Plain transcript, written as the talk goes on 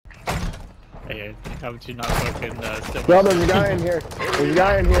Hey, how would you not fucking step Bro, there's a guy in here. There's a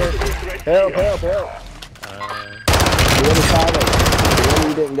guy in here. Help, help, help. The other side of the one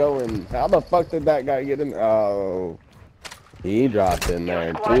you didn't go in. How the fuck did that guy get in? Oh. He dropped in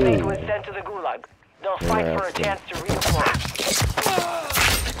there, Squad mate was too. sent to the gulag. They'll fight for a chance to redeploy.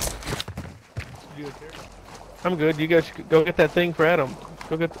 I'm good. You guys go get that thing for Adam.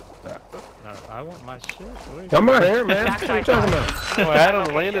 Go get. No, I want my shit. Wait. Come on here, man. What are you talking about? Oh,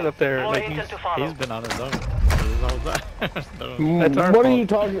 Adam landed up there. Like He's been on his own. That's our What fault. are you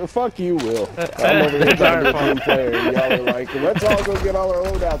talking? Fuck you, Will. I'm over here trying to be a team player. And y'all are like, let's all go get all our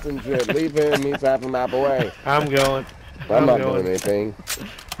loadouts and shit. Leave him. He's half a map away. I'm going. I'm not doing anything.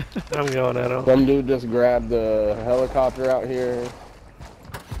 I'm going, Adam. Some dude just grabbed the helicopter out here.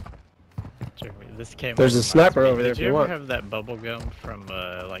 This came There's a sniper over there Did if you you ever want. have that bubble gum from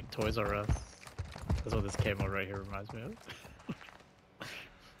like Toys R Us? That's what this camo right here reminds me of.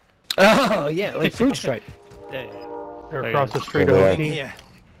 Oh yeah, like fruit stripe. Yeah. They're across the street over here. Here.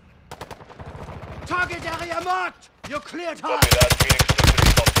 Target area marked! You're cleared hard! Copy that. Phoenix to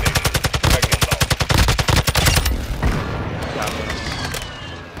respawn station. Back inbound.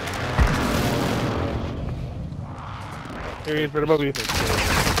 Here he is right above you.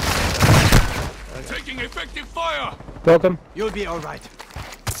 Taking effective fire! Welcome. You'll be alright.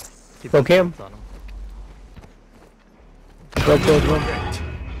 Broke him. Broke those one.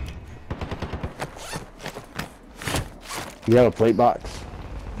 You got a plate box?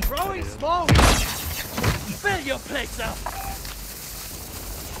 Throwing smoke! Fill your plates up!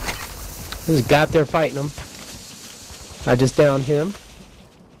 There's a guy up there fighting him. I just downed him.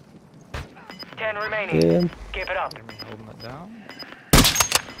 10 remaining. Yeah. Keep it up. Holding it down.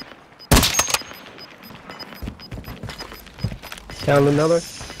 Down another.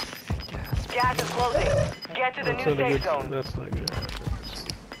 Gas is closing. Get to the new safe zone. That's not good.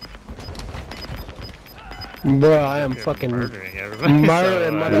 Bro, I am fucking Murdering everybody.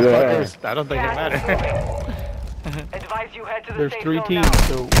 murdering motherfuckers. I don't think it Gas is matters. moving. Advise you head to the There's safe 3 zone teams, now.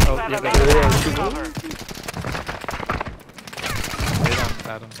 so You oh have yeah, a there better are path to 2. cover. They don't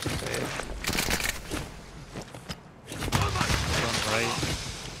Adam. Right.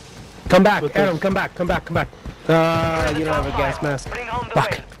 Come back, With Adam, this- come back, come back, come back. You don't have a gas mask. Bring home the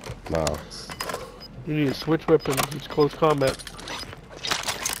Fuck. win. No. You need to switch weapons. It's close combat.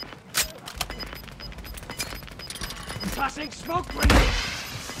 Tossing smoke grenade!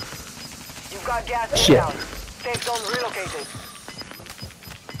 You've got gas Shit. inbound. Safe zone relocated.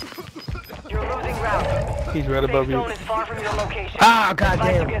 You're losing ground. He's right Safe above you. zone is far from your location. Ah, Advise you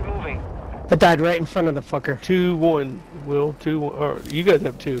goddamn. get moving. I died right in front of the fucker. 2-1, Will. 2-1. Or you guys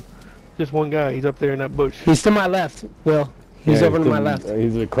have 2. Just one guy. He's up there in that bush. He's to my left, Will. He's over to my left.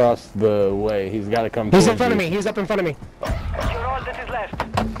 He's across the way. He's got to come He's in towards front of you. me. He's up in front of me. You're all that is left.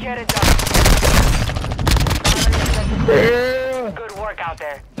 Get it done. Good work out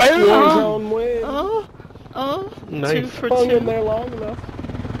there. Warzone win. Nice. 2 for Hung 2. in there long enough.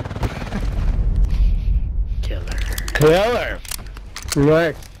 Killer.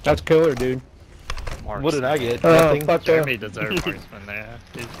 Right. That's killer, dude. What did I get? Nothing. Fuck Jeremy deserved marksman there.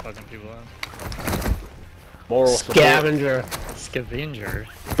 He's fucking people up. Moral support. Scavenger. Scavenger.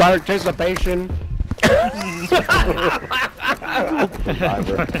 Participation. Survivor.